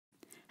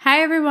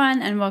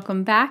everyone, and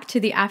welcome back to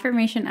the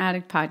Affirmation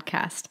Addict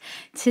podcast.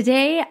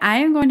 Today, I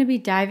am going to be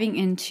diving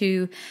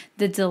into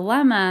the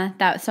dilemma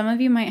that some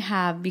of you might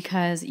have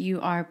because you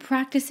are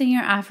practicing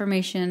your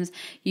affirmations,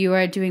 you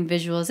are doing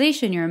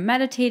visualization, you're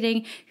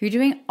meditating, you're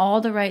doing all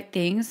the right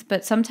things,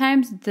 but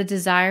sometimes the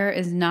desire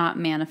is not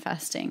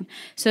manifesting.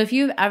 So if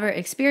you've ever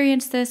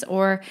experienced this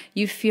or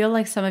you feel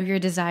like some of your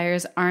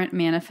desires aren't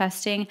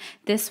manifesting,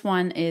 this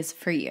one is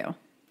for you.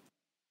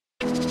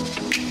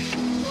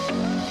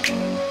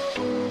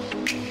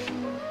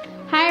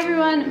 Hi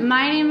everyone,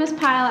 my name is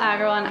Payal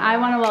Agarwal and I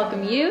want to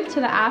welcome you to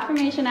the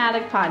Affirmation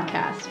Addict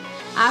podcast.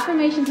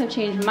 Affirmations have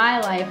changed my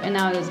life and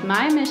now it is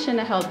my mission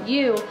to help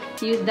you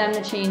use them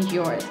to change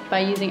yours by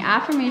using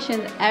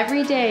affirmations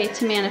every day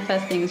to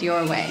manifest things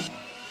your way.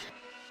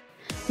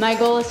 My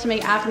goal is to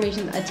make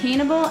affirmations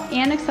attainable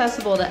and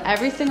accessible to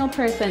every single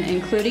person,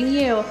 including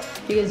you,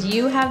 because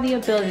you have the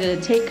ability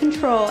to take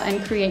control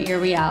and create your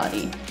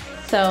reality.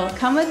 So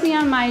come with me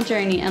on my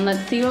journey and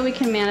let's see what we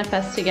can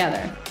manifest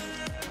together.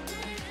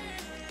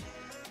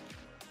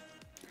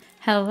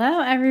 Hello,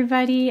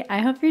 everybody. I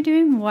hope you're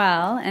doing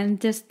well, and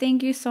just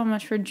thank you so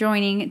much for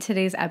joining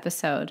today's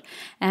episode.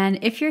 And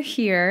if you're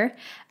here,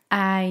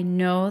 I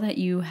know that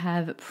you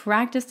have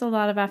practiced a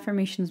lot of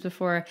affirmations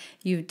before,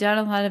 you've done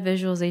a lot of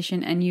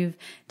visualization, and you've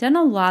done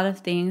a lot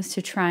of things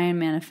to try and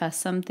manifest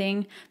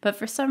something, but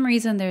for some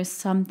reason there's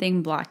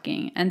something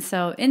blocking. And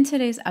so in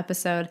today's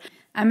episode,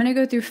 I'm going to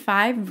go through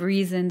 5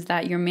 reasons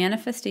that your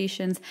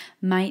manifestations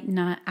might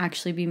not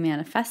actually be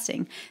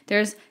manifesting.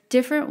 There's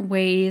different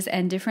ways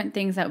and different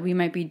things that we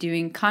might be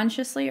doing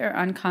consciously or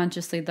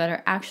unconsciously that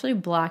are actually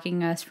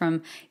blocking us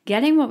from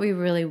getting what we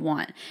really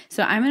want.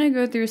 So I'm going to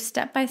go through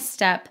step by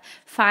step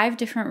 5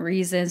 different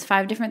reasons,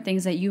 5 different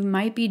things that you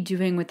might be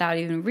doing without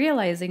even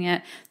realizing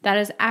it that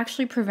is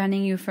actually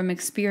preventing you from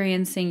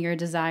experiencing your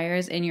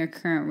desires in your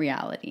current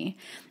reality.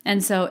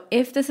 And so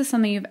if this is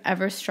something you've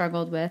ever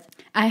struggled with,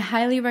 I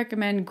highly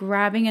recommend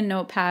grabbing a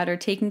notepad or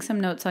taking some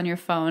notes on your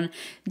phone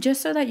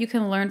just so that you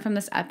can learn from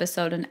this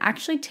episode and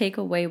actually take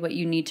away what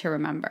you need to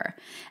remember.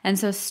 And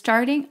so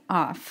starting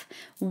off,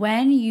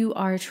 when you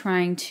are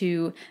trying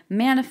to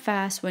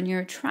manifest, when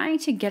you're trying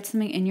to get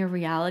something in your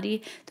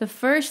reality, the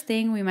first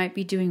thing we might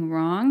be doing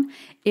wrong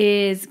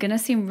is going to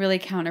seem really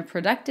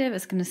counterproductive.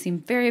 It's going to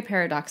seem very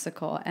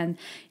paradoxical, and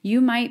you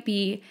might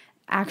be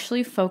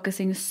actually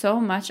focusing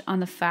so much on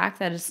the fact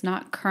that it's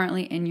not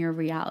currently in your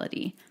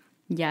reality.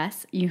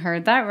 Yes, you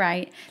heard that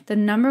right. The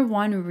number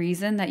one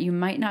reason that you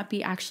might not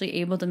be actually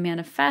able to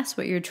manifest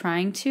what you're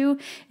trying to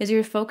is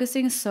you're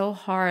focusing so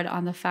hard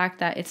on the fact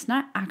that it's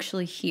not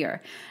actually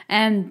here.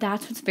 And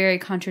that's what's very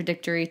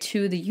contradictory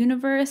to the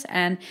universe,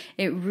 and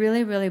it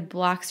really, really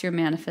blocks your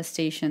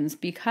manifestations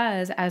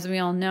because, as we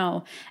all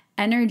know,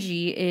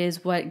 energy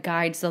is what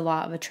guides the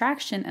law of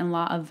attraction and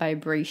law of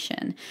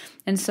vibration.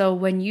 And so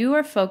when you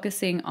are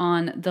focusing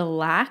on the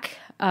lack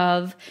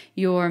of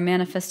your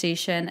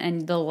manifestation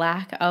and the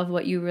lack of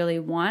what you really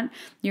want,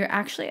 you're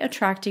actually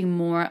attracting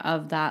more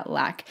of that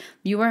lack.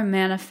 You are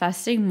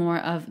manifesting more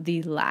of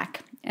the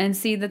lack. And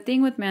see, the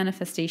thing with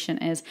manifestation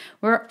is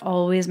we're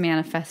always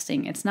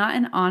manifesting. It's not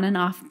an on and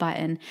off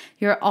button.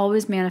 You're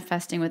always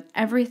manifesting with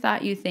every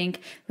thought you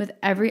think, with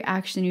every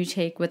action you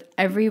take, with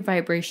every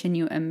vibration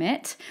you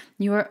emit.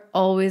 You are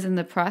always in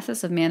the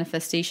process of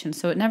manifestation,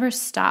 so it never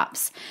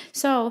stops.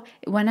 So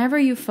whenever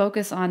you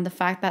focus on the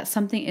fact that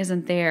something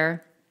isn't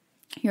there,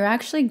 you're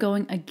actually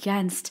going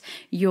against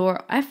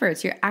your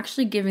efforts. You're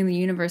actually giving the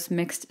universe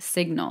mixed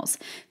signals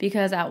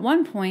because at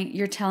one point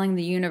you're telling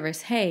the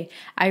universe, hey,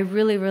 I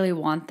really, really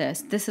want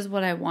this. This is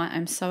what I want.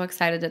 I'm so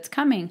excited it's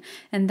coming.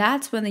 And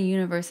that's when the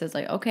universe is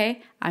like,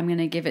 okay, I'm going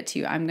to give it to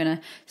you. I'm going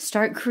to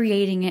start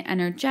creating it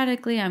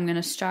energetically. I'm going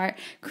to start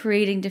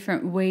creating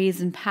different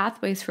ways and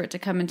pathways for it to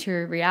come into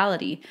your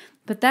reality.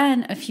 But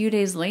then a few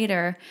days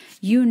later,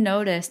 you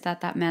notice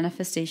that that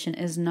manifestation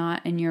is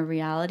not in your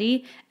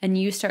reality, and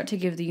you start to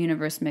give the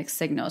universe mixed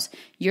signals.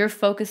 You're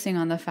focusing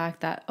on the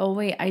fact that, oh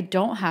wait, I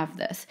don't have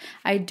this.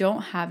 I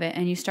don't have it.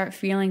 And you start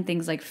feeling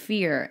things like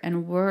fear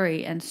and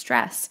worry and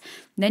stress.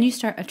 Then you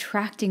start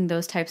attracting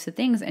those types of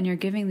things and you're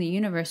giving the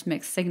universe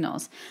mixed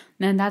signals.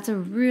 And that's a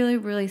really,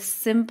 really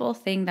simple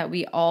thing that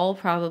we all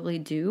probably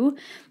do,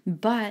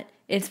 but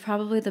it's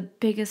probably the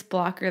biggest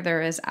blocker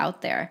there is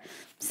out there.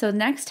 So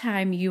next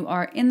time you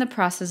are in the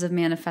process of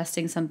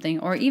manifesting something,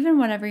 or even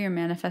whatever you're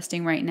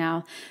manifesting right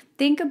now,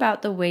 think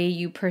about the way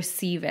you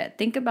perceive it.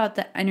 Think about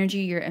the energy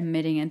you're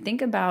emitting and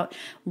think about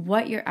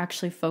what you're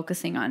actually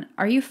focusing on.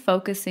 Are you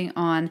focusing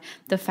on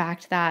the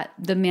fact that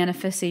the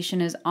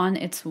manifestation is on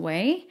its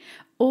way?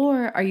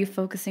 Or are you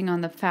focusing on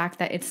the fact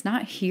that it's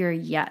not here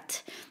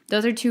yet?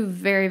 Those are 2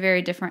 very,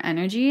 very different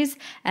energies.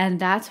 And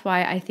that's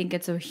why I think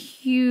it's a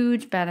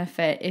huge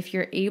benefit if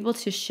you're able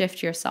to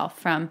shift yourself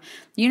from,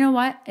 you know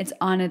what, it's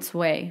on its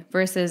way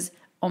versus,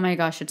 oh my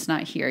gosh, it's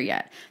not here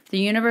yet. The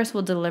universe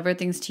will deliver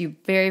things to you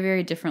very,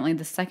 very differently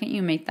the second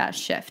you make that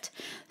shift.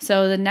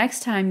 So the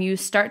next time you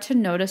start to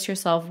notice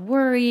yourself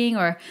worrying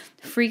or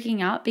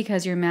freaking out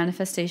because your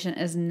manifestation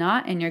is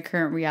not in your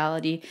current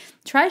reality,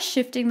 try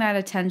shifting that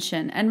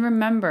attention. And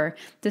remember,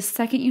 the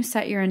second you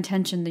set your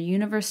intention, the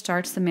universe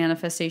starts the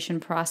manifestation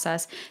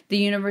process. The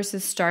universe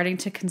is starting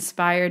to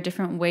conspire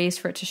different ways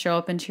for it to show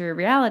up into your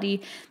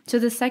reality. So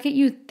the second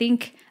you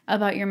think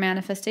about your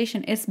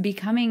manifestation, it's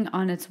becoming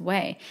on its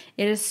way.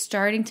 It is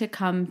starting to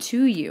come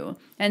to you.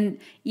 And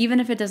even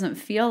if it doesn't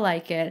feel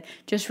like it,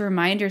 just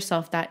remind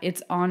yourself that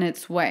it's on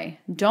its way.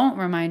 Don't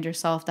remind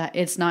yourself that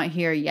it's not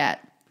here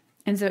yet.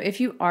 And so if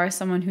you are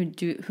someone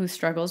who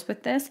struggles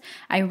with this,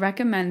 I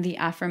recommend the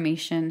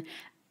affirmation,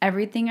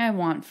 everything I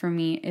want for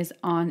me is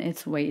on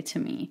its way to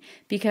me,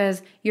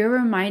 because you're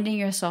reminding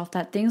yourself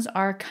that things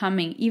are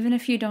coming, even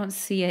if you don't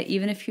see it,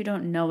 even if you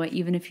don't know it,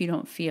 even if you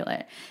don't feel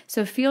it.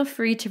 So feel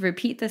free to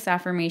repeat this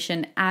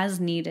affirmation as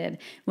needed.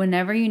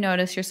 Whenever you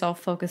notice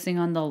yourself focusing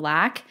on the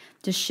lack,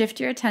 just shift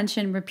your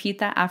attention, repeat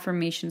that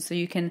affirmation so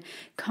you can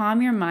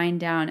calm your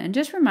mind down and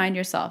just remind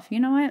yourself, you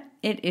know what?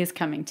 It is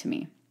coming to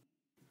me.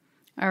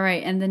 All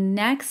right, and the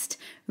next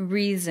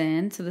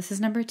reason, so this is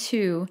number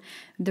 2,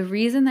 the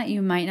reason that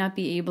you might not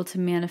be able to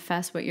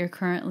manifest what you're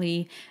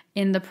currently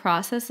in the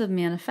process of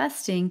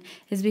manifesting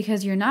is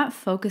because you're not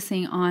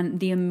focusing on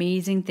the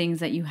amazing things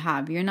that you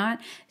have. You're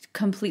not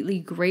completely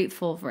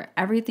grateful for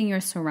everything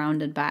you're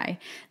surrounded by.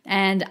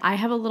 And I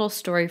have a little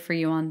story for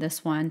you on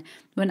this one.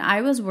 When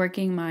I was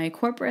working my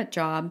corporate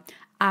job,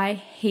 I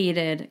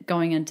hated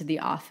going into the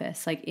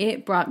office. Like,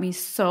 it brought me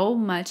so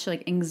much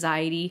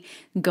anxiety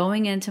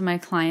going into my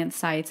client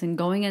sites and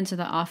going into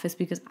the office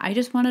because I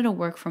just wanted to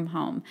work from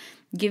home.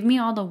 Give me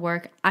all the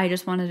work. I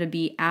just wanted to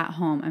be at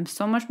home. I'm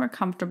so much more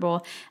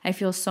comfortable. I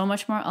feel so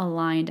much more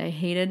aligned. I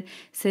hated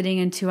sitting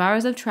in 2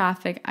 hours of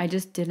traffic. I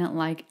just didn't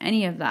like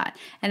any of that.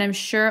 And I'm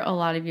sure a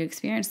lot of you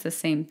experienced the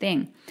same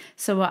thing.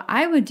 So what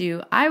I would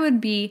do, I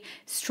would be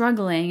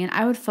struggling and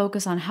I would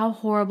focus on how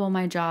horrible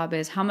my job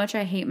is, how much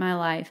I hate my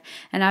life.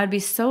 And I would be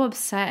so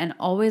upset and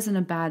always in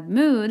a bad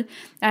mood.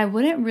 I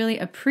wouldn't really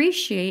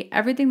appreciate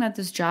everything that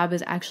this job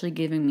is actually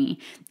giving me.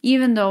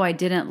 Even though I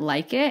didn't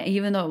like it,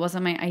 even though it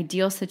wasn't my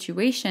ideal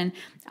situation,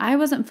 I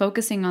wasn't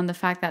focusing on the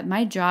fact that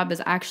my job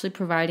is actually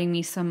providing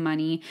me some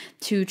money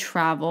to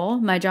travel.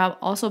 My job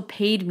also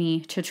paid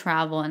me to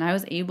travel, and I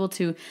was able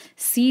to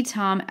see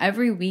Tom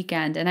every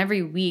weekend and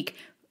every week,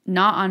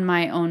 not on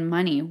my own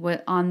money,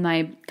 on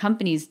my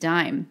company's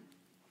dime.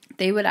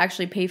 They would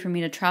actually pay for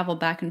me to travel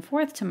back and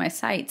forth to my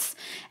sites.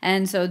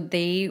 And so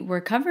they were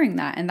covering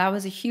that. And that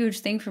was a huge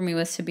thing for me,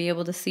 was to be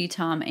able to see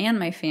Tom and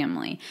my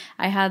family.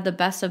 I had the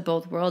best of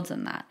both worlds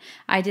in that.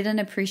 I didn't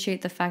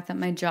appreciate the fact that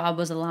my job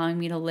was allowing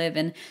me to live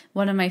in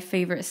one of my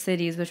favorite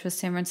cities, which was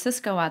San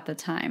Francisco at the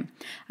time.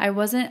 I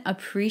wasn't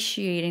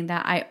appreciating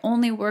that I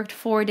only worked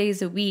 4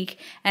 days a week,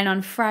 and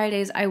on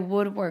Fridays I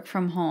would work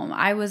from home.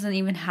 I wasn't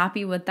even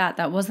happy with that.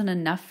 That wasn't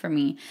enough for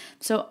me.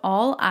 So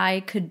all I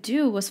could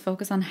do was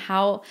focus on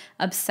how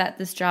upset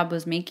this job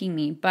was making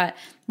me. But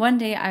one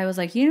day I was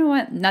like, you know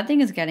what? Nothing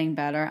is getting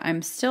better.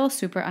 I'm still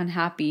super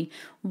unhappy.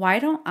 Why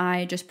don't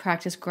I just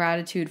practice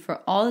gratitude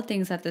for all the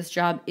things that this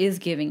job is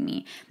giving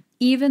me,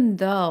 even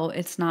though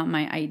it's not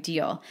my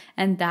ideal?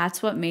 And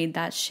that's what made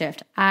that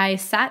shift. I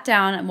sat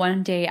down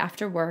one day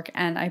after work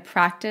and I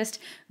practiced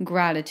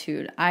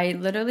gratitude. I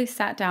literally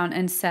sat down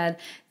and said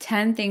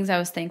 10 things I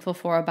was thankful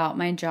for about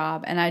my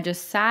job. And I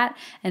just sat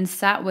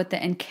with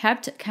it and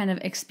kept kind of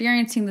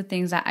experiencing the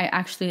things that I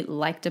actually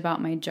liked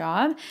about my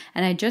job.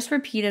 And I just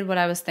repeated what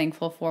I was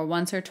thankful for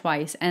once or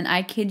twice. And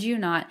I kid you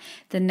not,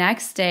 the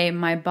next day,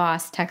 my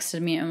boss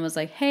texted me and was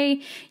like,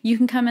 hey, you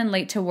can come in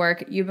late to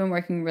work. You've been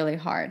working really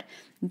hard.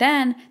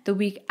 Then the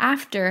week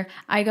after,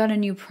 I got a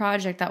new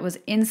project that was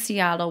in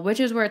Seattle,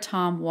 which is where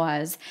Tom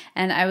was,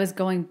 and I was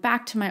going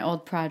back to my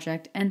old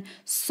project, and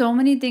so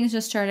many things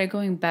just started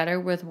going better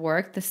with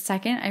work the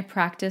second I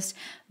practiced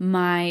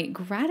my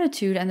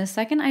gratitude and the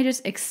second I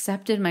just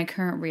accepted my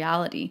current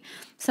reality.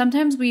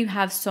 Sometimes we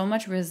have so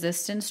much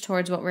resistance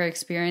towards what we're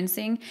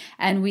experiencing,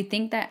 and we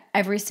think that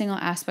every single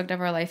aspect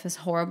of our life is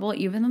horrible,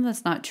 even though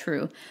that's not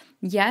true.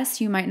 Yes,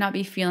 you might not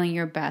be feeling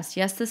your best.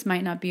 Yes, this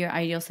might not be your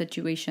ideal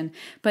situation,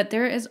 but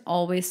there is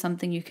always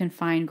something you can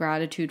find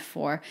gratitude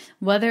for,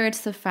 whether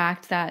it's the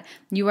fact that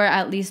you are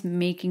at least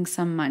making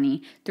some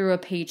money through a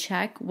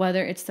paycheck,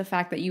 whether it's the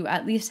fact that you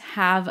at least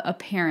have a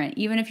parent,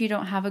 even if you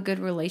don't have a good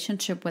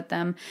relationship with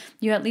them,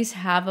 you at least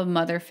have a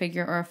mother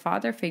figure or a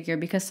father figure,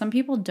 because some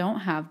people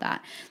don't have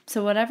that.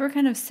 So whatever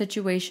kind of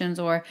situations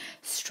or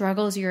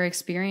struggles you're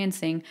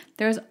experiencing,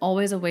 there's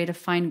always a way to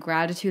find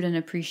gratitude and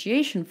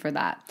appreciation for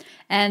that.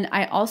 And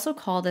I also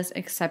call this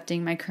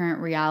accepting my current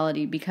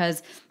reality,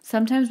 because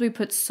sometimes we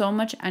put so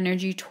much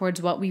energy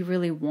towards what we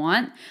really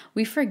want,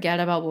 we forget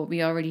about what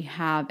we already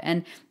have.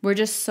 And we're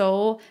just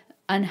so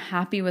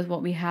unhappy with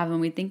what we have and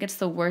we think it's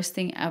the worst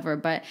thing ever.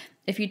 But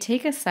if you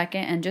take a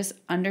second and just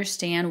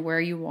understand where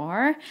you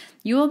are,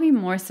 you will be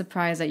more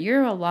surprised that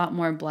you're a lot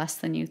more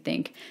blessed than you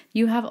think.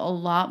 You have a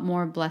lot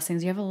more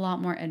blessings. You have a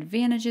lot more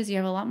advantages. You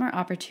have a lot more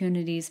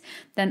opportunities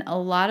than a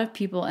lot of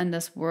people in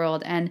this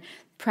world. And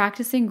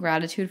practicing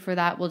gratitude for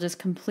that will just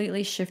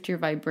completely shift your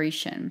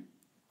vibration.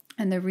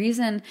 And the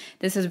reason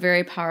this is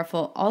very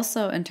powerful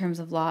also in terms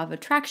of law of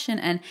attraction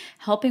and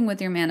helping with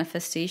your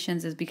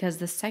manifestations is because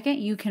the second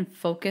you can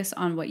focus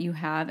on what you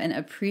have and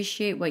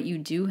appreciate what you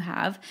do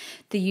have,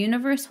 the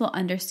universe will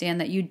understand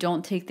that you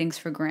don't take things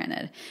for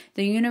granted.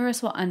 The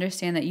universe will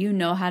understand that you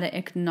know how to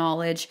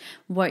acknowledge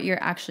what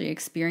you're actually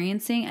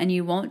experiencing and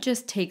you won't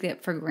just take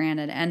it for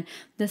granted. And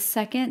the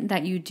second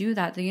that you do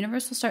that, the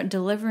universe will start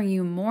delivering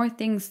you more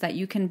things that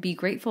you can be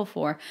grateful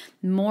for,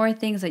 more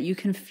things that you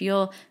can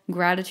feel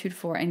gratitude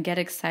for and get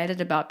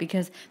excited about,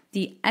 because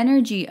the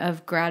energy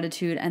of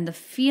gratitude and the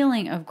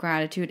feeling of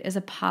gratitude is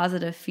a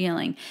positive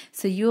feeling.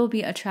 So you will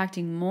be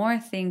attracting more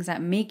things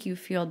that make you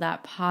feel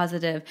that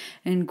positive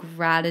and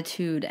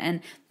gratitude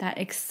and that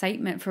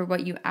excitement for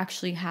what you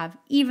actually have,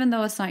 even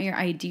though it's not your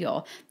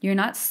ideal. You're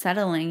not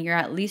settling, you're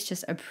at least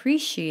just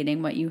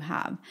appreciating what you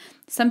have.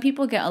 Some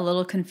people get a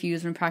little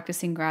confused when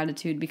practicing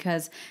gratitude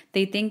because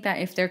they think that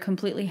if they're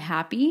completely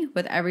happy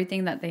with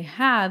everything that they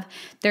have,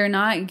 they're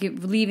not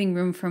leaving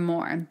room for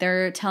more.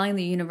 They're telling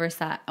the universe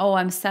that, oh,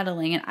 I'm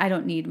settling and I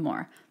don't need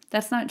more.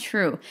 That's not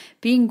true.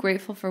 Being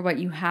grateful for what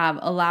you have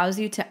allows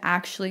you to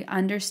actually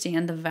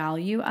understand the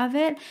value of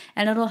it,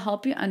 and it'll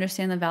help you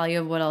understand the value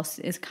of what else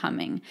is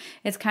coming.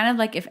 It's kind of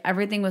like if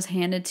everything was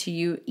handed to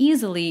you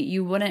easily,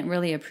 you wouldn't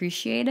really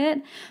appreciate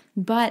it.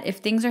 But if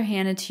things are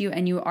handed to you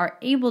and you are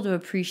able to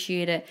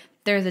appreciate it,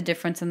 there's a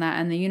difference in that,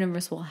 and the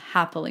universe will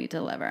happily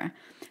deliver.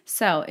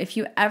 So if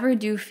you ever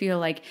do feel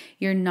like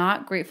you're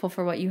not grateful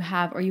for what you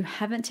have, or you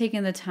haven't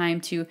taken the time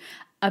to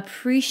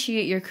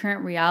appreciate your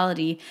current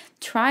reality,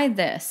 try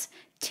this.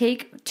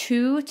 Take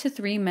 2 to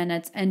 3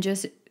 minutes and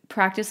just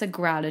practice a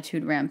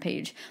gratitude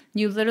rampage.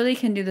 You literally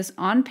can do this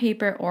on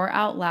paper or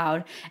out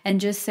loud and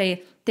just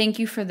say, thank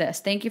you for this,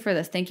 thank you for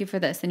this, thank you for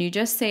this. And you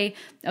just say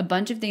a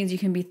bunch of things you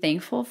can be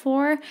thankful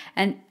for.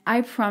 And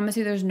I promise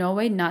you, there's no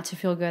way not to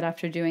feel good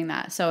after doing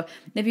that. So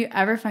if you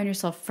ever find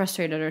yourself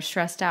frustrated or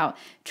stressed out,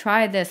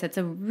 try this. It's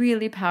a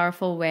really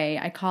powerful way.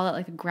 I call it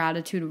like a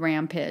gratitude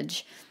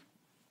rampage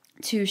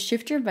to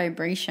shift your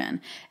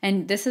vibration.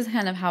 And this is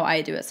kind of how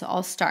I do it. So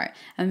I'll start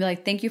and be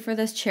like, thank you for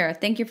this chair.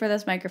 Thank you for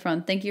this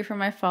microphone. Thank you for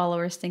my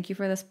followers. Thank you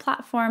for this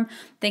platform.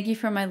 Thank you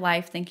for my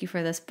life. Thank you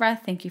for this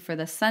breath. Thank you for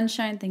the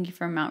sunshine. Thank you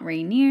for Mount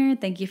Rainier.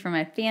 Thank you for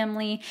my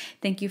family.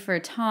 Thank you for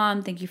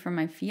Tom. Thank you for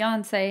my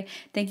fiance.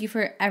 Thank you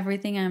for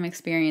everything I'm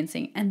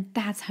experiencing. And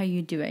that's how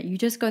you do it. You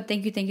just go,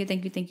 thank you, thank you,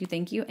 thank you, thank you,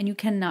 thank you. And you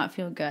cannot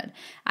feel good.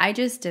 I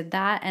just did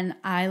that. And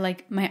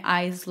my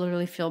eyes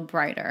literally feel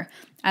brighter.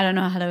 I don't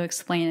know how to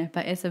explain it,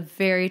 but it's a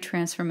very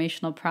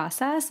transformational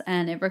process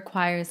and it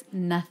requires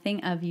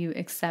nothing of you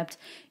except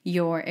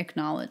your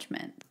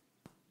acknowledgement.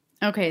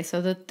 Okay,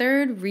 so the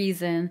third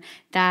reason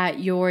that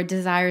your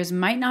desires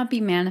might not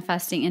be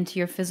manifesting into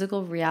your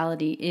physical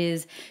reality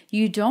is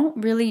you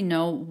don't really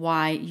know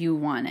why you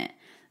want it.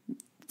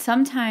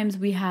 Sometimes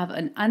we have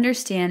an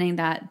understanding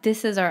that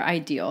this is our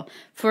ideal.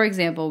 For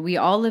example, we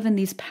all live in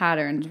these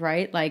patterns,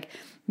 right? Like,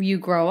 you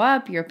grow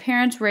up, your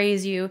parents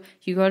raise you,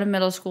 you go to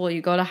middle school,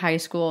 you go to high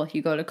school,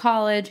 you go to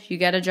college, you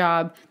get a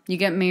job, you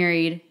get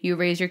married, you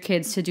raise your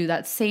kids to do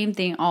that same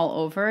thing all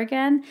over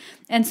again.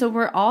 And so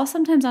we're all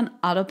sometimes on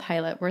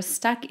autopilot. We're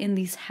stuck in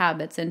these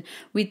habits and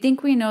we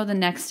think we know the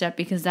next step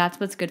because that's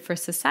what's good for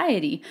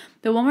society.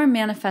 But when we're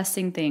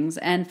manifesting things,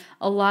 and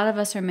a lot of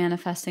us are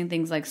manifesting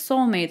things like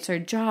soulmates or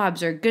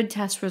jobs or good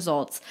test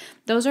results,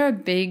 those are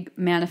big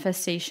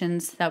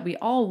manifestations that we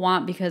all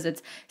want because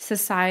it's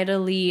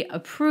societally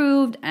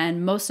approved,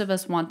 and most of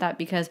us want that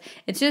because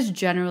it's just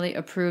generally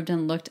approved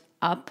and looked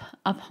up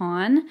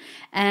upon,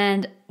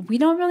 and we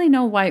don't really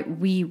know why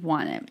we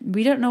want it.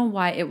 We don't know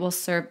why it will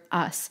serve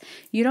us.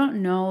 You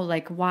don't know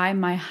like why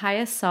my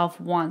highest self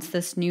wants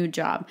this new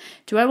job.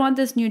 Do I want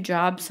this new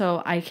job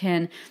so I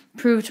can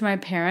prove to my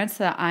parents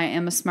that I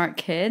am a smart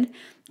kid?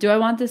 Do I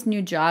want this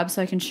new job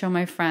so I can show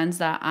my friends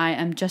that I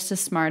am just as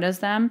smart as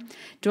them?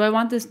 Do I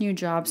want this new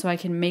job so I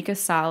can make a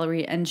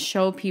salary and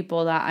show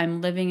people that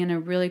I'm living in a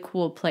really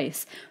cool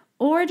place?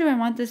 Or do I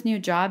want this new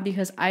job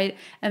because I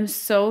am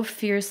so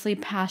fiercely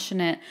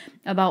passionate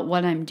about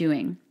what I'm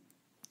doing?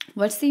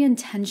 What's the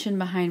intention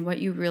behind what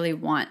you really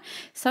want?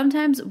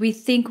 Sometimes we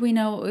think we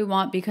know what we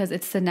want because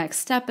it's the next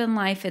step in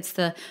life. It's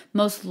the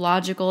most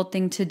logical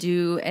thing to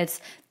do.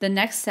 It's the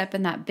next step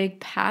in that big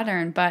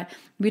pattern, but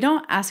we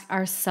don't ask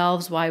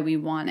ourselves why we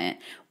want it.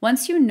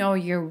 Once you know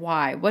your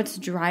why, what's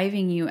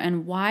driving you,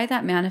 and why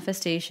that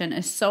manifestation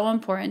is so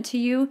important to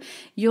you,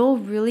 you'll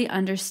really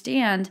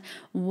understand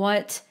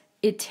what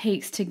it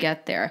takes to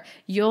get there.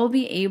 You'll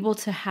be able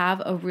to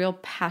have a real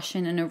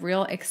passion and a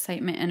real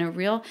excitement and a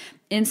real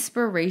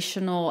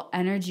inspirational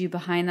energy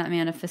behind that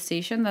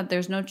manifestation that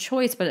there's no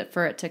choice but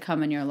for it to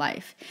come in your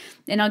life.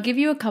 And I'll give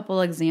you a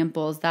couple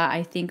examples that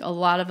I think a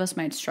lot of us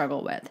might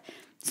struggle with.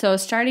 So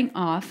starting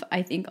off,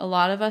 I think a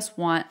lot of us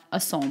want a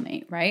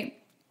soulmate, right?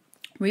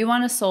 We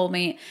want a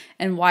soulmate,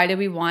 and why do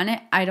we want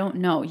it? I don't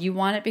know. You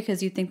want it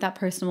because you think that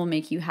person will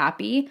make you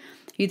happy.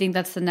 You think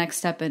that's the next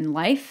step in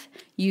life.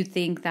 You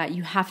think that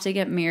you have to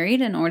get married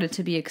in order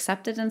to be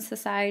accepted in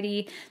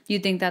society. You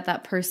think that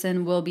that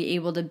person will be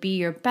able to be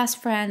your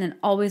best friend and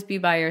always be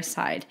by your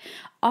side.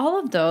 All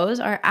of those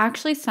are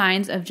actually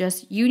signs of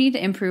just you need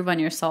to improve on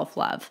your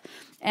self-love.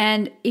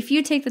 And if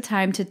you take the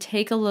time to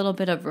take a little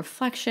bit of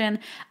reflection,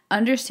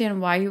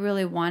 understand why you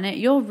really want it,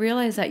 you'll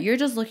realize that you're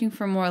just looking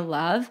for more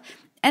love.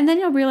 And then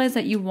you'll realize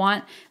that you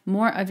want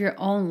more of your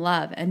own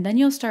love. And then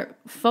you'll start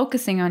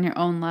focusing on your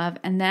own love.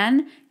 And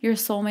then your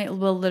soulmate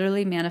will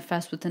literally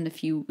manifest within a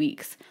few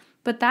weeks.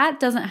 But that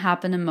doesn't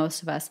happen to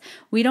most of us.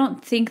 We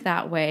don't think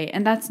that way,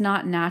 and that's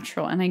not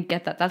natural. And I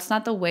get that. That's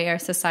not the way our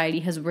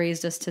society has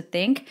raised us to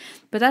think,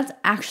 but that's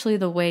actually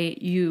the way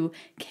you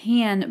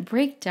can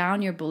break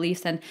down your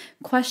beliefs and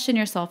question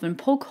yourself and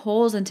poke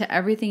holes into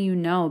everything you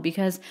know,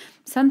 because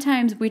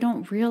sometimes we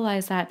don't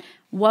realize that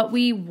what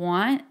we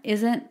want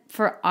isn't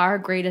for our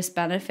greatest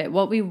benefit.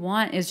 What we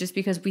want is just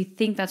because we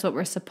think that's what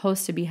we're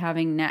supposed to be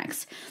having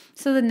next.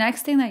 So the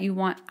next thing that you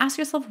want, ask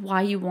yourself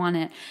why you want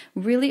it.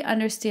 Really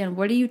understand,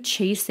 what are you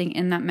chasing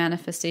in that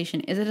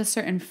manifestation? Is it a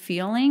certain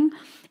feeling?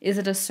 Is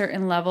it a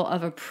certain level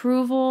of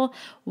approval?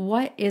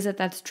 What is it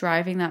that's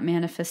driving that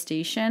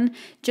manifestation?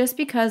 Just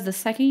because the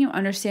second you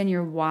understand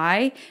your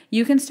why,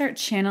 you can start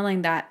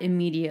channeling that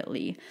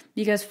immediately.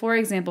 Because, for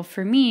example,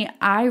 for me,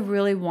 I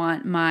really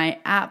want my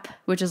app,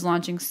 which is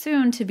launching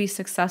soon, to be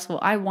successful.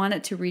 I want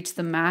it to reach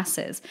the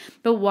masses.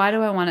 But why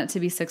do I want it to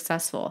be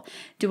successful?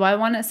 Do I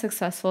want it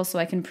successful so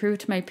I can prove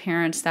to my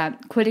parents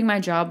that quitting my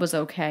job was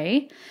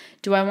okay?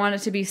 Do I want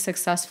it to be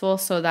successful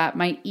so that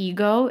my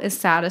ego is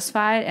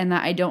satisfied and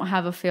that I don't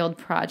have a failed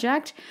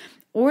project?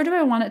 Or do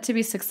I want it to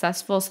be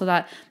successful so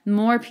that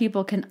more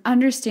people can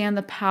understand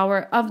the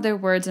power of their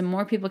words and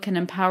more people can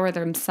empower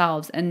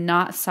themselves and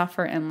not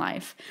suffer in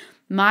life?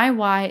 My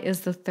why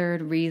is the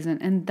third reason,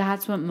 and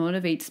that's what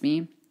motivates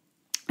me.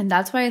 And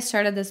that's why I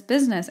started this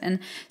business. And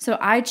so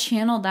I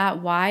channel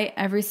that why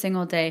every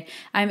single day.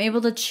 I'm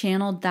able to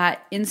channel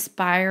that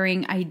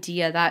inspiring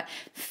idea, that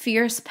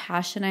fierce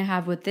passion I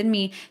have within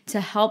me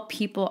to help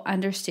people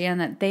understand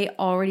that they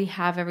already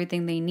have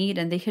everything they need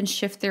and they can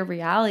shift their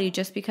reality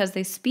just because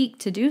they speak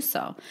to do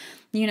so.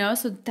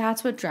 So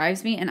that's what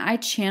drives me. And I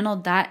channel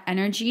that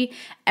energy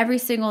every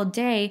single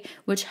day,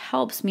 which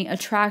helps me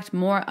attract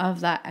more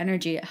of that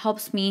energy. It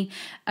helps me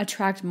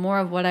attract more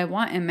of what I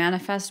want and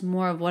manifest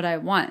more of what I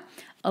want.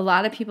 A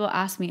lot of people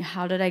ask me,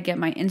 how did I get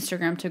my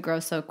Instagram to grow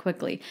so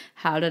quickly?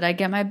 How did I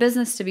get my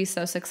business to be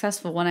so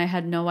successful when I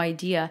had no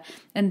idea?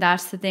 And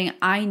that's the thing.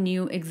 I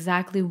knew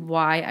exactly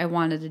why I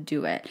wanted to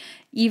do it.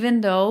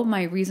 Even though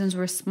my reasons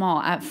were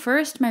small. At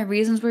first, my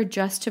reasons were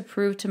just to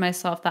prove to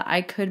myself that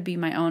I could be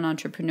my own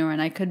entrepreneur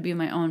and I could be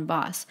my own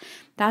boss.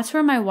 That's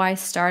where my why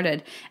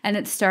started. And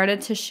it started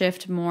to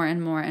shift more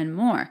and more and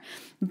more.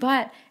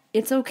 But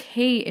it's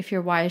okay if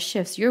your why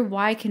shifts. Your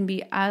why can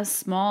be as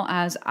small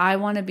as, I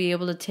want to be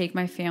able to take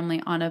my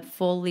family on a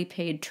fully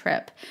paid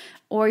trip.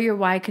 Or your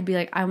why could be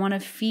like, I want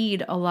to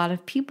feed a lot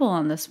of people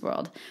on this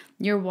world.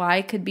 Your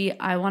why could be,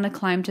 I want to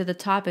climb to the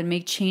top and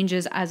make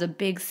changes as a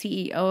big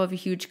CEO of a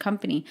huge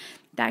company.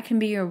 That can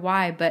be your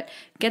why, but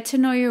get to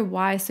know your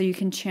why so you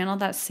can channel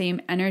that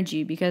same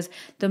energy, because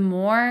the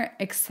more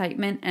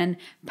excitement and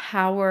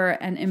power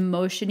and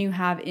emotion you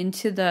have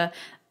into the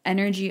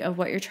energy of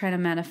what you're trying to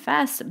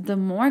manifest, the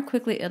more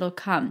quickly it'll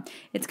come.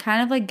 It's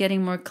kind of like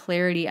getting more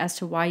clarity as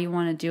to why you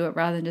want to do it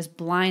rather than just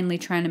blindly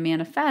trying to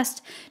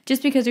manifest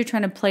just because you're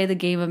trying to play the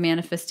game of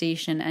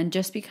manifestation and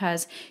just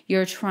because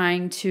you're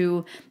trying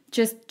to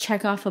just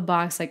check off a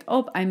box like,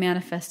 oh, I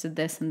manifested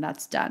this and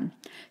that's done.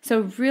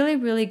 So really,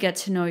 really get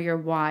to know your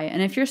why.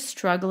 And if you're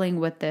struggling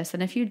with this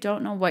and if you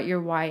don't know what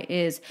your why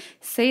is,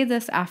 say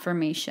this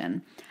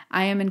affirmation: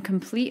 I am in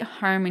complete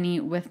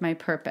harmony with my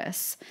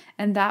purpose.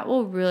 And that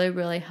will really,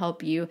 really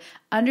help you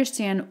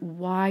understand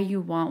why you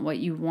want what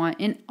you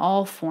want in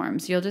all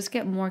forms. You'll just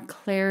get more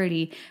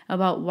clarity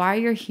about why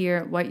you're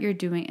here, what you're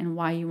doing, and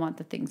why you want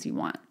the things you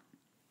want.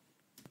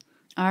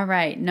 All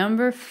right,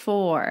 number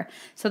 4.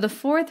 So the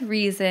fourth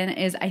reason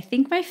is, I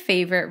think, my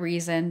favorite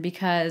reason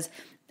because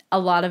a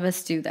lot of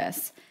us do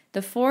this.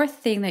 The fourth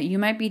thing that you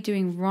might be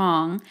doing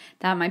wrong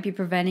that might be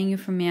preventing you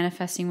from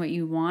manifesting what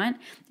you want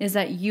is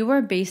that you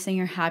are basing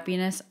your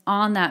happiness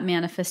on that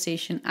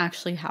manifestation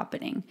actually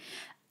happening.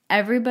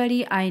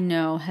 Everybody I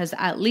know has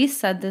at least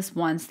said this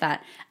once,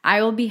 that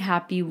I will be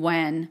happy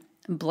when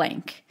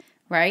blank,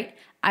 right?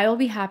 I will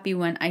be happy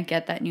when I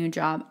get that new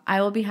job.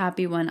 I will be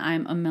happy when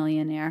I'm a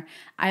millionaire.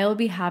 I will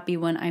be happy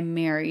when I'm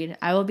married.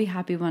 I will be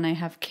happy when I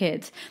have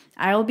kids.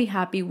 I will be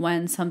happy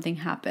when something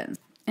happens.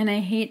 And I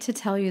hate to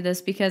tell you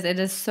this because it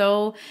is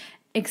so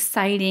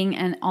exciting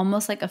and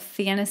almost like a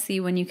fantasy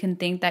when you can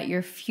think that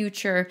your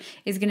future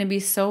is going to be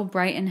so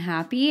bright and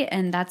happy,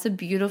 and that's a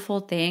beautiful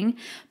thing.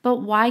 But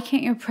why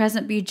can't your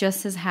present be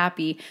just as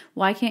happy?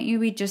 Why can't you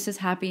be just as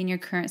happy in your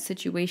current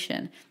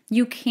situation?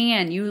 You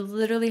can. You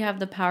literally have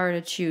the power to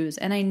choose.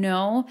 And I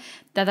know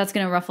that that's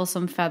going to ruffle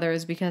some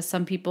feathers because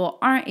some people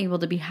aren't able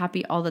to be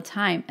happy all the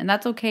time. And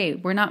that's okay.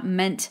 We're not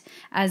meant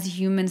as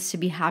humans to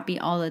be happy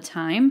all the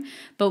time,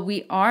 but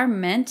we are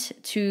meant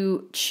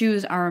to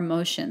choose our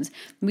emotions.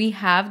 We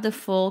have the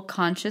full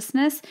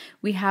consciousness.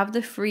 We have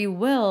the free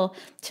will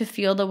to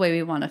feel the way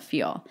we want to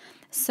feel.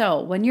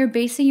 So when you're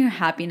basing your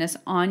happiness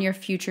on your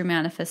future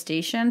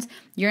manifestations,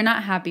 you're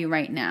not happy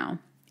right now.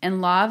 And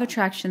law of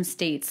attraction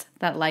states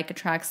that like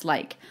attracts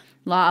like.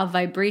 Law of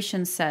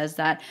vibration says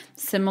that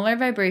similar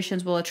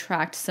vibrations will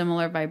attract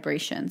similar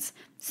vibrations.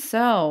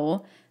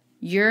 So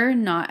you're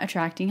not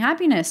attracting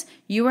happiness.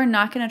 You are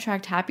not going to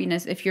attract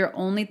happiness if you're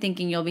only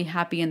thinking you'll be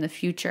happy in the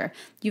future.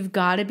 You've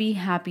got to be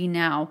happy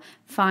now.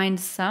 Find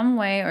some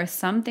way or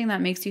something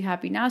that makes you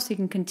happy now so you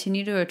can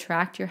continue to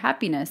attract your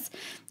happiness.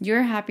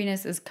 Your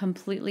happiness is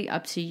completely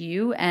up to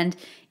you. And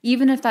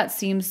even if that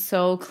seems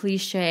so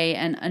cliche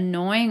and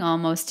annoying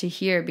almost to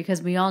hear,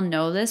 because we all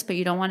know this, but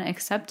you don't want to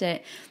accept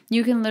it,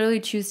 you can literally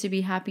choose to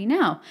be happy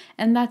now.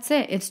 And that's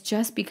it. It's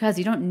just because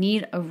you don't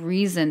need a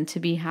reason to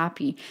be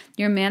happy.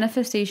 Your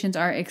manifestations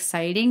are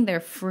exciting,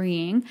 they're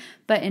freeing,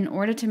 but in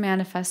order to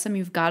manifest them,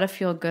 you've got to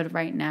feel good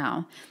right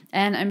now.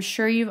 And I'm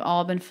sure you've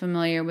all been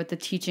familiar with the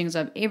teachings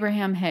of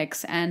Abraham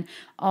Hicks, and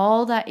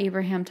all that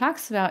Abraham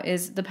talks about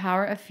is the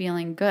power of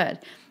feeling good.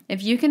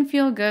 If you can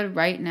feel good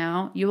right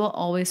now, you will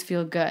always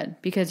feel good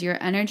because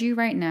your energy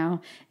right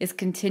now is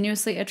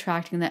continuously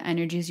attracting the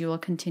energies you will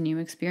continue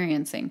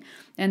experiencing.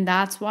 And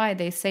that's why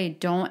they say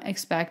don't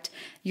expect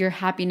your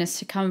happiness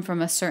to come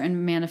from a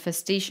certain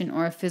manifestation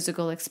or a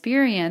physical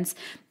experience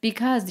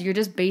because you're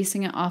just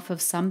basing it off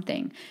of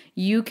something.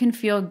 You can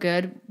feel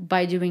good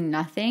by doing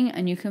nothing,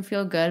 and you can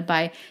feel good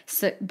by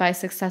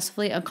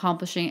successfully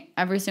accomplishing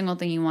every single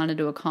thing you wanted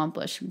to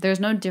accomplish. There's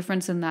no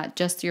difference in that,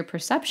 just your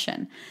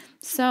perception.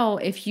 So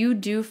if you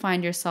do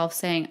find yourself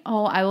saying,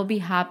 oh, I will be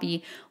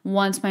happy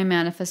once my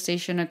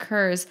manifestation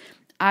occurs,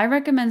 I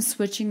recommend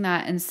switching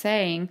that and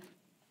saying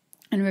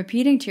and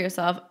repeating to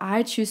yourself,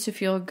 I choose to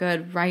feel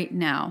good right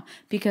now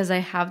because I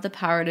have the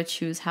power to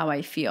choose how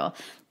I feel.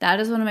 That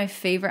is one of my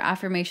favorite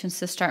affirmations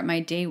to start my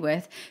day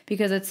with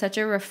because it's such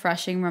a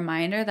refreshing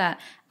reminder that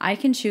I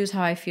can choose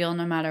how I feel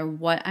no matter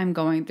what I'm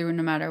going through,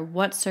 no matter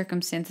what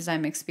circumstances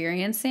I'm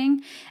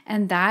experiencing.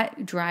 And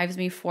that drives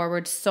me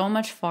forward so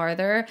much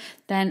farther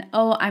than,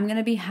 oh, I'm going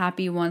to be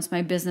happy once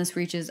my business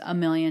reaches $1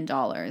 million.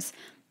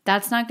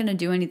 That's not going to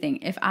do anything.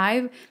 If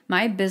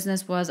my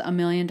business was $1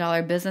 million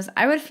business,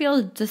 I would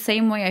feel the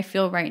same way I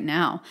feel right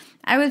now.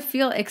 I would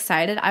feel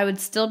excited. I would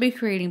still be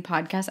creating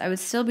podcasts. I would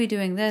still be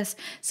doing this.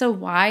 So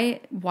why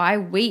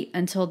wait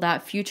until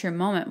that future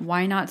moment?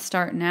 Why not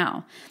start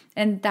now?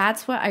 And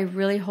that's what I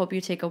really hope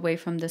you take away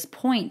from this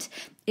point,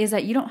 is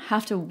that you don't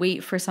have to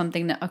wait for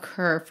something to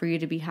occur for you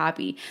to be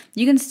happy.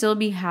 You can still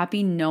be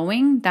happy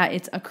knowing that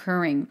it's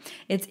occurring.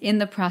 It's in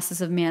the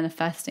process of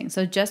manifesting.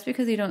 So just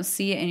because you don't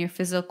see it in your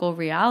physical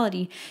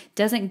reality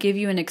doesn't give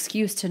you an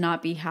excuse to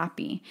not be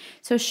happy.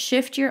 So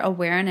shift your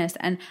awareness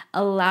and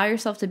allow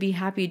yourself to be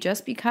happy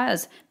just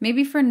because,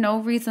 maybe for no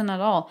reason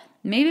at all.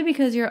 Maybe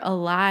because you're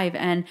alive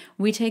and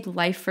we take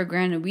life for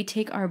granted. We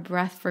take our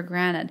breath for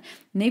granted.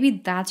 Maybe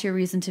that's your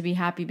reason to be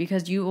happy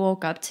because you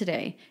woke up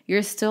today.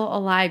 You're still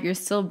alive. You're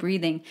still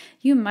breathing.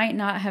 You might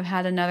not have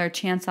had another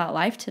chance at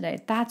life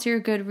today. That's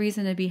your good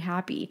reason to be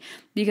happy.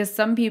 Because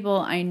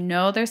I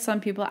know there's some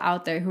people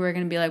out there who are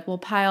going to be like, well,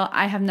 Pyle,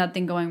 I have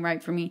nothing going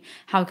right for me.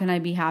 How can I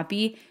be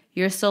happy?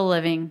 You're still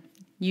living.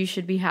 You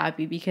should be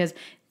happy because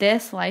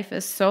this life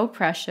is so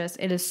precious.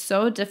 It is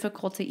so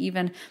difficult to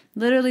even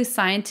literally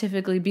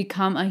scientifically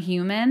become a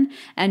human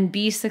and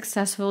be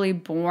successfully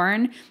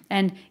born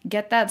and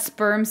get that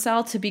sperm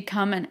cell to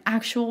become an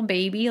actual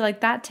baby.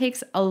 Like that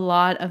takes a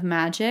lot of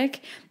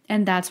magic.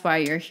 And that's why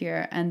you're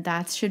here. And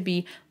that should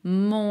be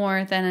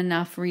more than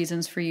enough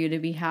reasons for you to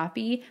be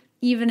happy,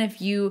 even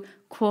if you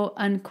quote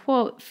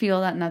unquote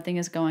feel that nothing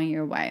is going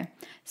your way.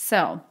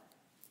 So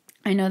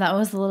I know that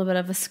was a little bit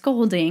of a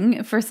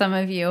scolding for some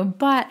of you,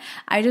 but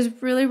I just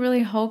really,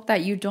 really hope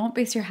that you don't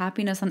base your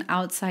happiness on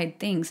outside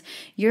things.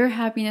 Your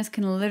happiness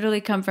can literally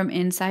come from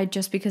inside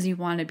just because you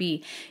want to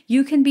be.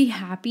 You can be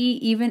happy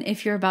even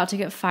if you're about to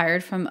get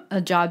fired from a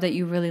job that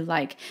you really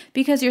like,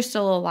 because you're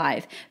still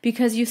alive,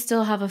 because you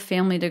still have a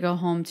family to go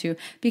home to,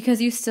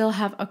 because you still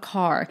have a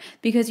car,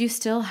 because you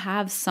still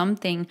have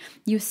something,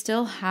 you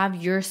still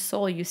have your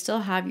soul, you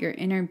still have your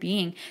inner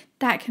being.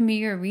 That can be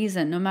your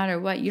reason, no matter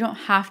what. You don't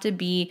have to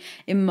be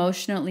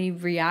emotionally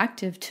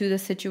reactive to the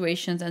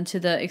situations and to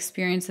the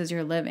experiences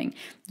you're living.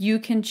 You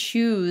can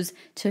choose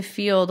to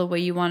feel the way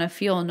you want to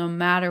feel, no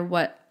matter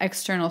what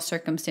external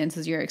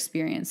circumstances you're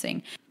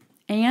experiencing.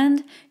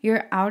 And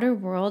your outer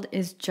world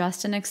is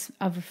just a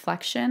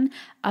reflection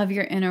of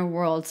your inner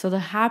world. So the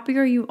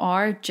happier you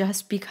are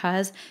just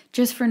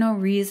for no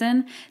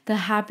reason, the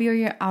happier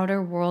your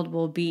outer world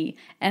will be.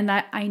 And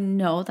I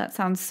know that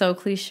sounds so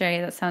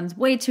cliche. That sounds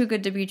way too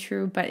good to be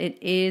true, but it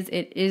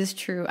is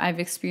true. I've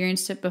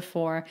experienced it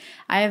before.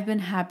 I have been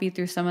happy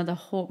through some of the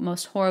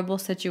most horrible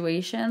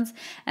situations,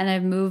 and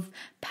I've moved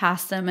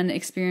past them and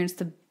experienced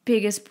the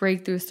biggest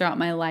breakthroughs throughout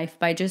my life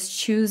by just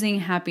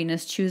choosing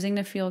happiness, choosing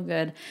to feel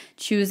good,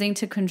 choosing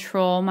to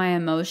control my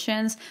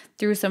emotions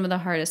through some of the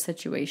hardest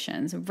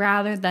situations,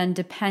 rather than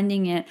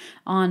depending it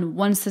on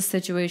once the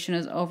situation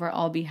is over,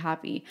 I'll be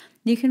happy.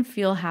 You can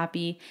feel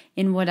happy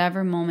in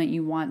whatever moment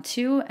you want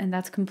to, and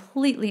that's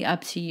completely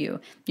up to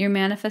you. Your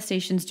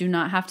manifestations do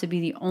not have to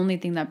be the only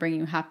thing that bring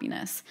you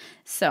happiness.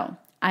 So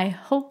I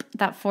hope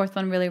that fourth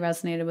one really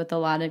resonated with a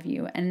lot of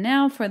you. And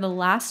now for the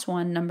last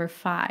one, number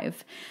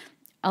 5.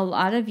 A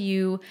lot of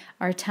you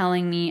are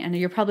telling me, and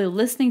you're probably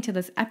listening to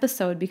this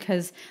episode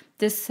because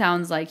this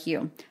sounds like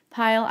you.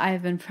 Pyle, I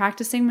have been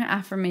practicing my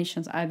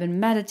affirmations. I've been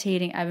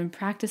meditating. I've been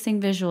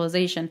practicing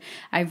visualization.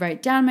 I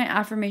write down my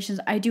affirmations.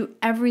 I do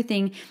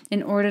everything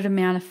in order to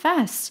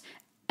manifest.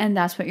 And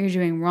that's what you're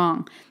doing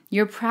wrong.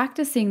 You're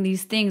practicing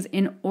these things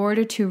in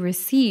order to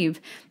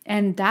receive.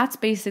 And that's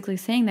basically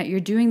saying that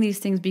you're doing these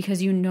things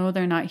because you know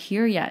they're not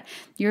here yet.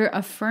 You're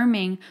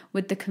affirming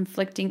with the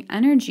conflicting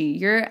energy.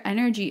 Your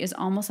energy is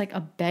almost like a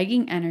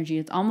begging energy.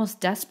 It's almost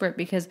desperate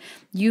because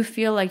you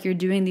feel like you're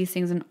doing these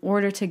things in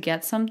order to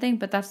get something,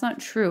 but that's not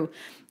true.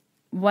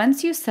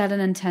 Once you set an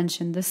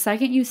intention, the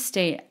second you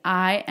state,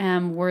 I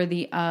am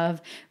worthy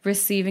of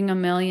receiving $1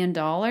 million,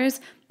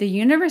 the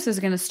universe is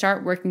going to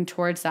start working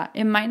towards that.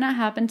 It might not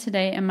happen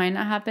today. It might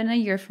not happen a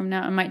year from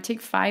now. It might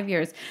take 5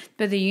 years,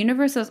 but the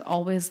universe is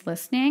always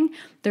listening.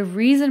 The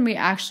reason we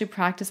actually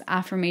practice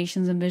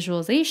affirmations and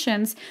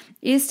visualizations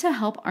is to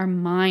help our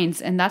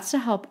minds, and that's to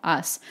help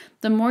us.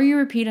 The more you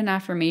repeat an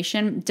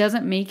affirmation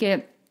doesn't make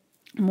it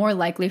more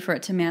likely for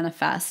it to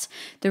manifest.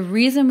 The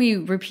reason we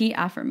repeat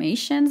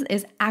affirmations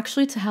is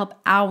actually to help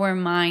our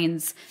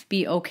minds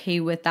be okay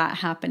with that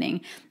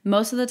happening.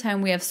 Most of the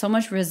time we have so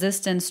much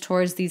resistance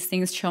towards these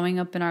things showing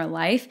up in our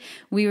life.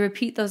 We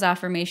repeat those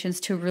affirmations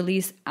to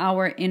release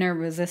our inner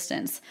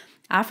resistance.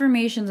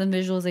 Affirmations and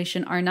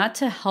visualization are not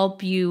to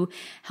help you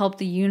help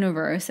the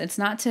universe. It's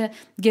not to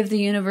give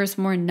the universe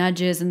more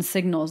nudges and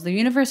signals. The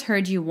universe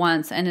heard you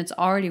once and it's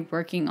already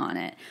working on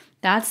it.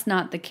 That's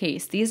not the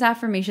case. These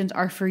affirmations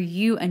are for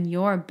you and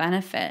your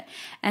benefit.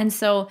 And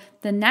so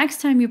the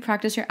next time you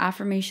practice your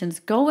affirmations,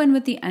 go in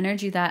with the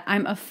energy that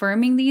I'm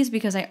affirming these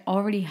because I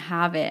already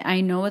have it.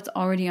 I know it's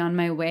already on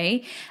my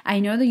way. I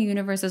know the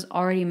universe is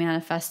already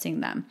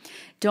manifesting them.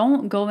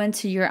 Don't go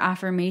into your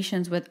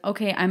affirmations with,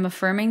 okay, I'm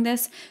affirming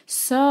this,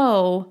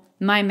 so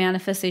my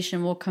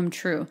manifestation will come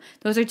true.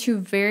 Those are two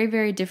very,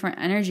 very different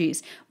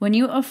energies. When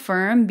you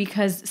affirm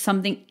because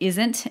something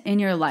isn't in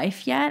your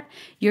life yet,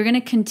 you're going to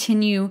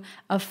continue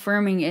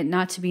affirming it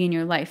not to be in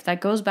your life.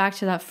 That goes back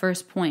to that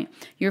first point.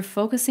 You're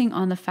focusing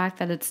on the fact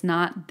that it's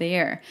not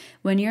there.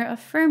 When you're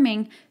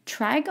affirming,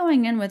 try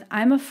going in with,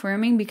 I'm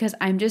affirming because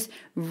I'm just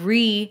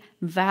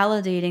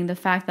revalidating the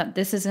fact that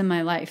this is in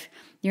my life.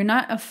 You're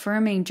not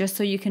affirming just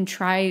so you can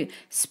try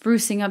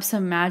sprucing up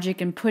some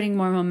magic and putting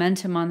more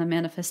momentum on the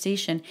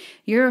manifestation.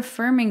 You're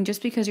affirming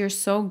just because you're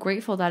so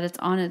grateful that it's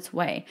on its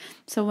way.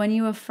 So when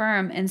you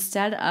affirm,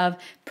 instead of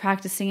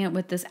practicing it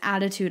with this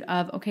attitude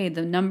of, okay,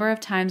 the number of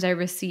times I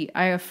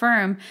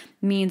affirm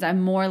means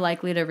I'm more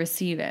likely to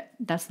receive it.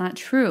 That's not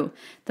true.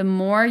 The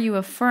more you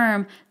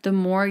affirm, the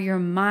more your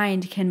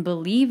mind can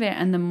believe it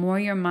and the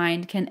more your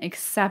mind can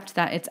accept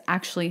that it's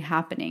actually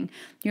happening.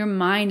 Your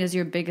mind is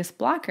your biggest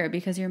blocker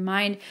because your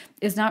mind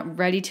is not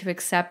ready to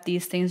accept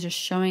these things just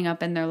showing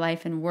up in their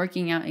life and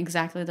working out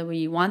exactly the way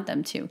you want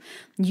them to.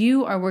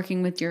 You are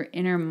working with your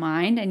inner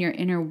mind and your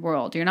inner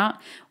world. You're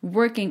not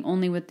working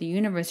only with the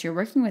universe, you're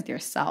working with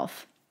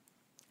yourself.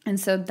 And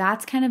so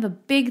that's kind of a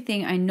big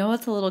thing. I know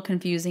it's a little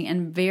confusing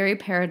and very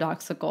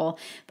paradoxical,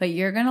 but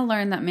you're going to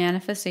learn that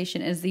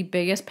manifestation is the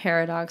biggest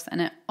paradox and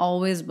it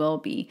always will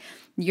be.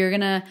 You're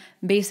going to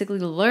basically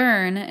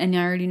learn, and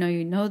I already know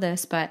you know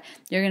this, but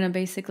you're going to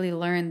basically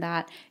learn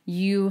that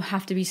you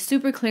have to be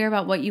super clear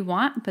about what you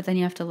want, but then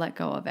you have to let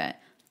go of it.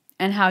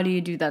 And how do you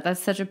do that? That's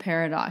such a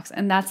paradox.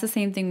 And that's the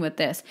same thing with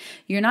this.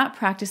 You're not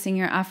practicing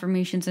your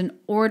affirmations in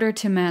order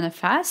to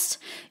manifest.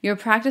 You're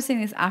practicing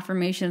these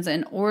affirmations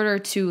in order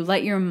to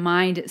let your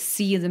mind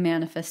see the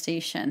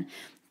manifestation.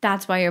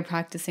 That's why you're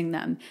practicing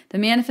them. The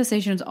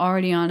manifestation is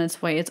already on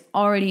its way. It's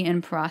already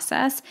in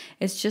process.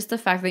 It's just the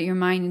fact that your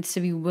mind needs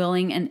to be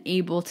willing and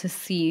able to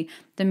see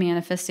the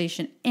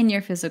manifestation in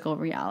your physical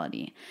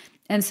reality.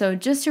 And so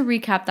just to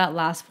recap that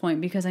last point,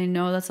 because I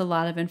know that's a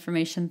lot of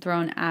information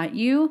thrown at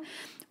you,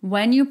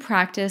 when you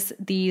practice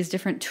these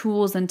different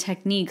tools and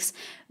techniques,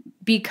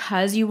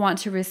 because you want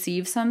to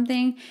receive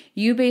something,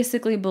 you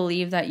basically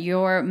believe that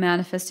your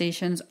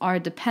manifestations are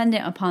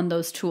dependent upon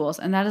those tools,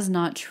 and that is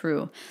not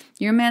true.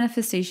 Your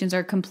manifestations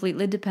are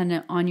completely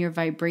dependent on your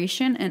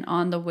vibration and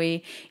on the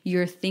way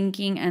you're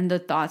thinking and the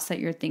thoughts that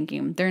you're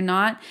thinking. They're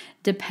not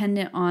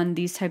dependent on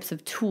these types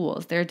of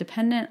tools. They're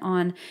dependent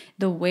on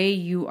the way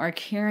you are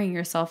carrying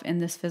yourself in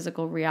this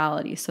physical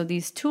reality. So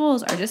these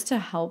tools are just to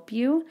help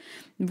you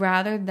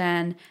rather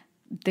than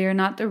they're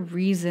not the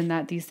reason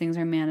that these things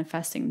are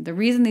manifesting. The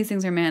reason these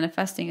things are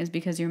manifesting is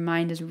because your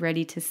mind is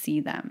ready to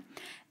see them.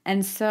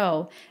 And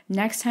so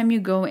next time you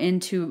go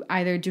into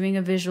either doing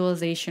a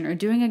visualization or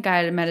doing a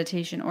guided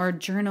meditation or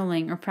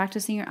journaling or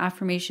practicing your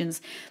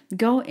affirmations,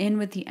 go in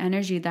with the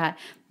energy that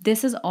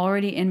this is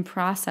already in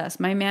process.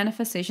 My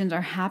manifestations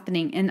are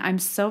happening and I'm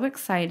so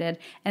excited,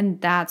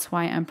 and that's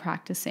why I'm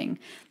practicing.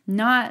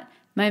 Not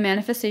my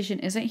manifestation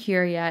isn't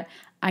here yet.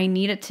 I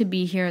need it to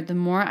be here. The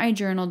more I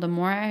journal, the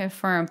more I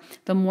affirm,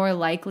 the more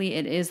likely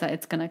it is that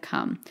it's going to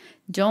come.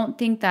 Don't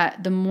think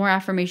that the more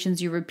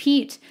affirmations you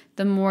repeat,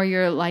 the more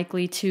you're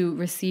likely to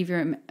receive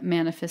your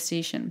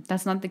manifestation.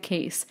 That's not the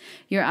case.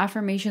 Your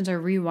affirmations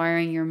are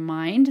rewiring your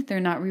mind. They're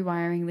not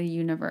rewiring the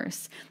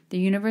universe. The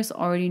universe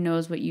already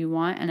knows what you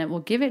want, and it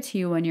will give it to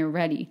you when you're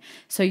ready.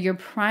 So you're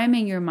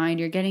priming your mind.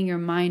 You're getting your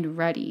mind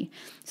ready.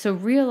 So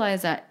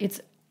realize that it's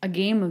a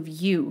game of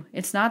you.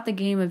 It's not the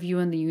game of you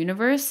and the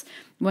universe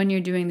when you're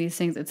doing these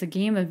things. It's a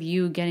game of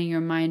you getting your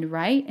mind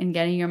right and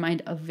getting your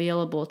mind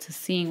available to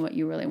seeing what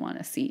you really want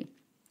to see.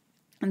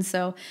 And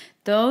so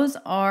those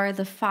are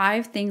the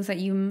 5 things that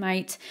you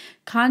might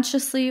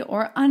consciously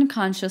or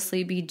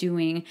unconsciously be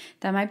doing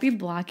that might be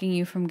blocking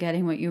you from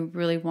getting what you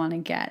really want to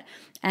get.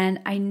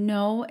 And I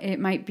know it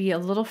might be a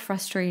little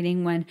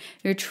frustrating when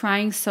you're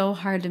trying so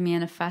hard to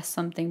manifest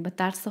something, but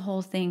that's the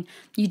whole thing.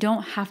 You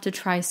don't have to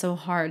try so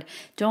hard.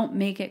 Don't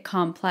make it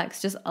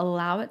complex. Just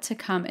allow it to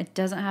come. It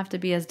doesn't have to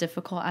be as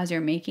difficult as you're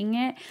making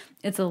it.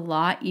 It's a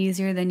lot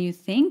easier than you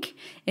think.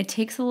 It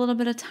takes a little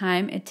bit of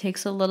time. It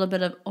takes a little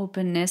bit of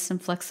openness and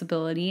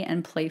flexibility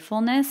and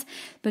playfulness,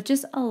 but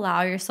just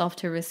allow yourself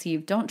to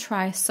receive. Don't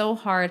try so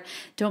hard.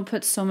 Don't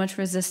put so much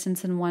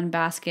resistance in one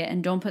basket,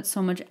 and don't put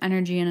so much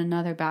energy in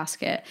another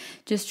basket.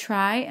 Just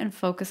try and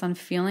focus on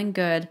feeling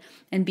good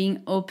and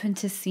being open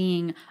to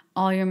seeing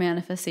all your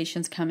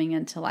manifestations coming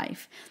into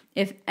life.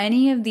 If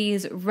any of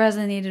these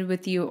resonated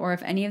with you, or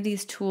if any of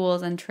these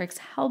tools and tricks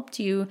helped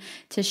you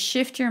to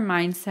shift your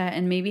mindset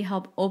and maybe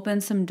help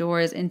open some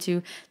doors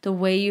into the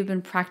way you've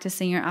been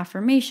practicing your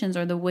affirmations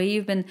or the way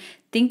you've been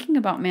thinking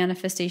about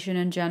manifestation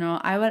in general,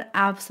 I would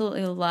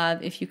absolutely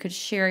love if you could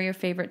share your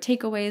favorite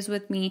takeaways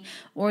with me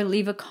or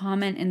leave a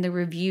comment in the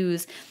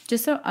reviews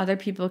just so other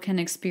people can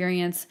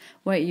experience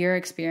what you're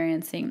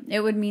experiencing.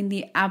 It would mean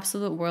the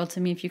absolute world to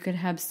me if you could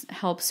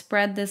help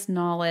spread this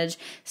knowledge,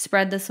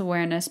 spread this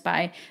awareness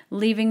by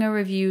leaving a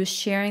review,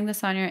 sharing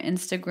this on your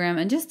Instagram,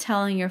 and just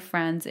telling your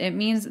friends. It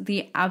means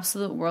the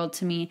absolute world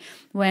to me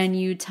when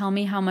you tell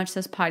me how much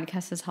this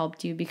podcast has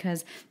helped you,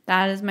 because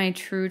that is my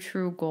true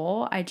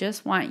goal. I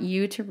just want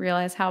you to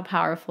realize how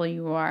powerful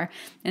you are,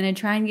 and I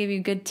try and give you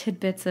good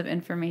tidbits of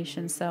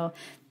information. So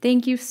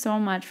thank you so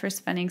much for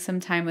spending some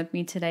time with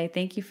me today.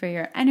 Thank you for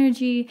your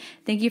energy.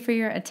 Thank you for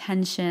your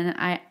attention.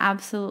 I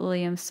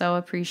absolutely am so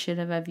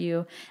appreciative of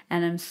you,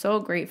 and I'm so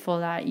grateful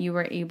that you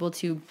were able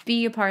to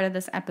be a part of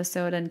this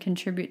episode and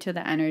contribute to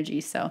the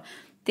energy. So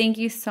thank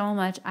you so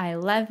much. I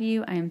love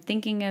you. I am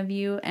thinking of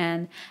you,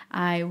 and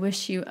I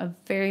wish you a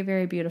very,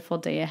 very beautiful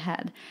day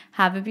ahead.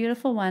 Have a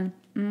beautiful one.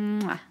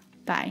 Mwah.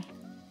 Bye.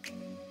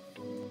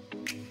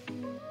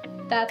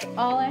 That's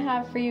all I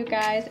have for you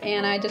guys,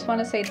 and I just want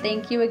to say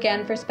thank you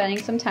again for spending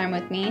some time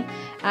with me.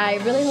 I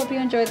really hope you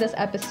enjoyed this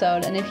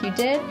episode, and if you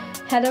did,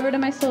 head over to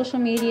my social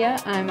media.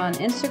 I'm on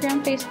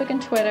Instagram, Facebook,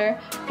 and Twitter,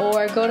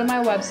 or go to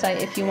my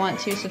website if you want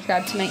to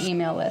subscribe to my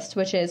email list,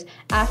 which is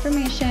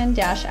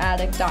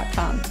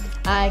affirmation-addict.com.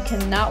 I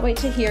cannot wait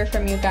to hear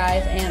from you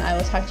guys, and I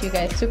will talk to you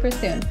guys super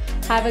soon.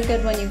 Have a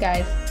good one, you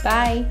guys.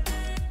 Bye!